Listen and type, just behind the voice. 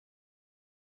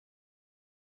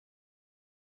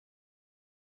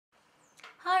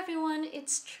Hi everyone,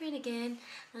 it's Trin again,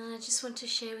 and I just want to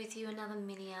share with you another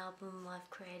mini album I've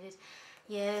created.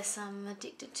 Yes, I'm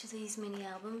addicted to these mini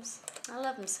albums. I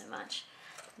love them so much.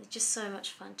 They're just so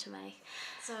much fun to make.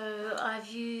 So I've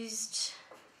used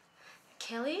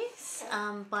Kelly's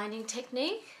binding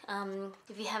technique.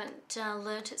 If you haven't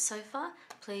learnt it so far,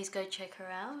 please go check her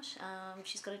out.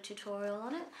 She's got a tutorial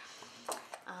on it.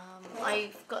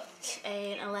 I've got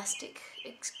an elastic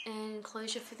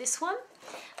enclosure for this one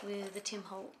with the Tim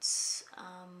Holtz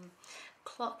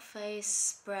clock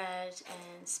face, brad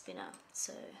and spinner,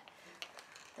 so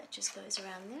that just goes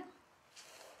around there.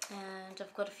 And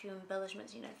I've got a few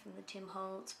embellishments, you know, from the Tim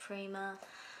Holtz, Prima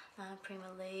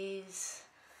leaves,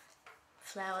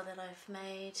 flower that I've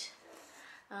made,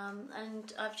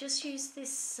 and I've just used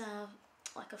this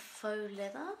like a faux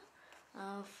leather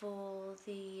for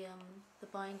the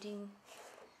binding,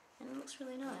 and it looks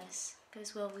really nice.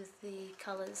 Goes well with the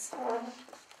colours.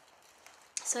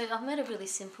 So I've made a really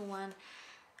simple one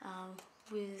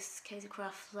with Casey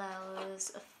Craft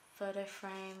flowers, a photo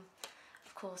frame,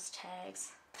 of course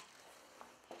tags.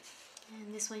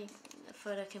 And this one, the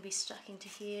photo can be stuck into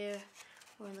here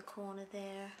or in the corner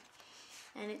there.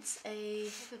 And it's a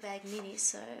paper bag mini,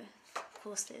 so of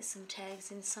course there's some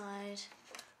tags inside.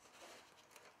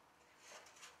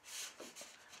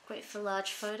 Great for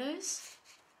large photos.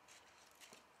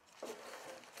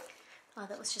 Oh,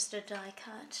 that was just a die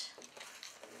cut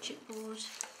chipboard.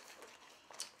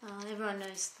 Everyone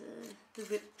knows the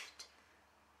ripped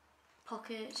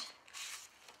pocket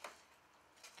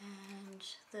and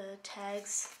the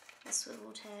tags, the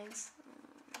swivel tags.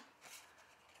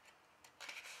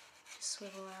 Just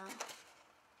swivel out.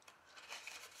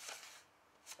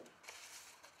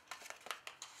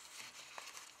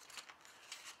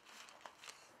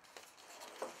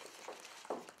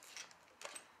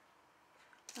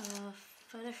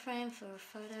 Photo frame for a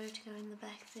photo to go in the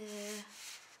back there.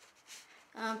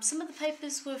 Some of the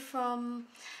papers were from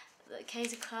the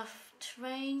Casey Craft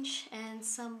range and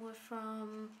some were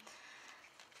from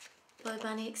Bo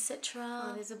Bunny,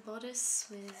 etc. There's a bodice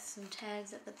with some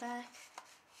tags at the back.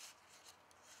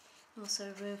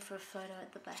 Also room for a photo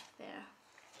at the back there.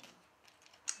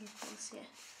 And of course, yeah,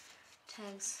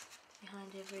 tags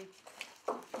behind every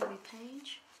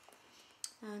page.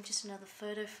 Just another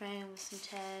photo frame with some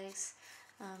tags,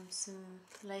 some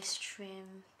lace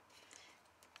trim,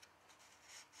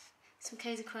 some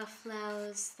Casey Craft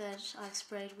flowers that I've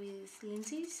sprayed with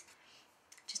Lindsay's,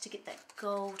 just to get that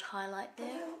gold highlight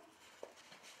there.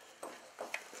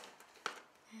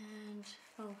 And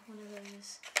one of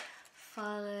those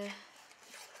Philo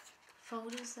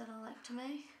folders that I like to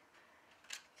make,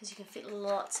 because you can fit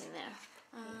lots in there.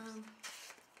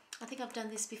 I think I've done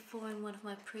this before in one of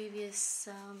my previous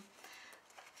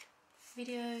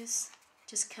videos.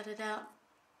 Just cut it out,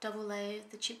 double layer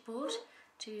the chipboard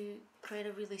to create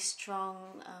a really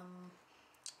strong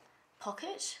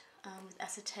pocket with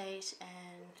acetate,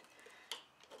 and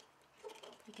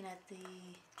you can add the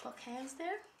clock hands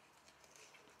there.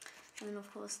 And then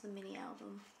of course the mini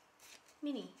album.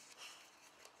 Mini.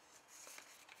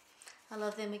 I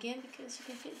love them again because you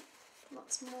can fit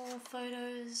lots more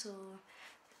photos or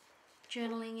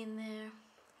journaling in there,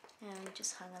 and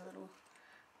just hung a little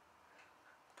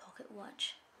pocket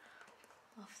watch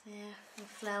off there. And a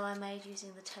flower I made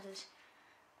using the tattered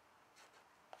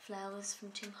flowers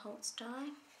from Tim Holtz die.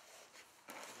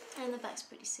 And the back's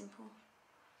pretty simple.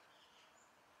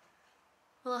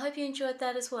 Well, I hope you enjoyed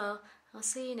that as well. I'll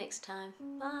see you next time.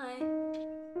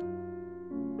 Bye!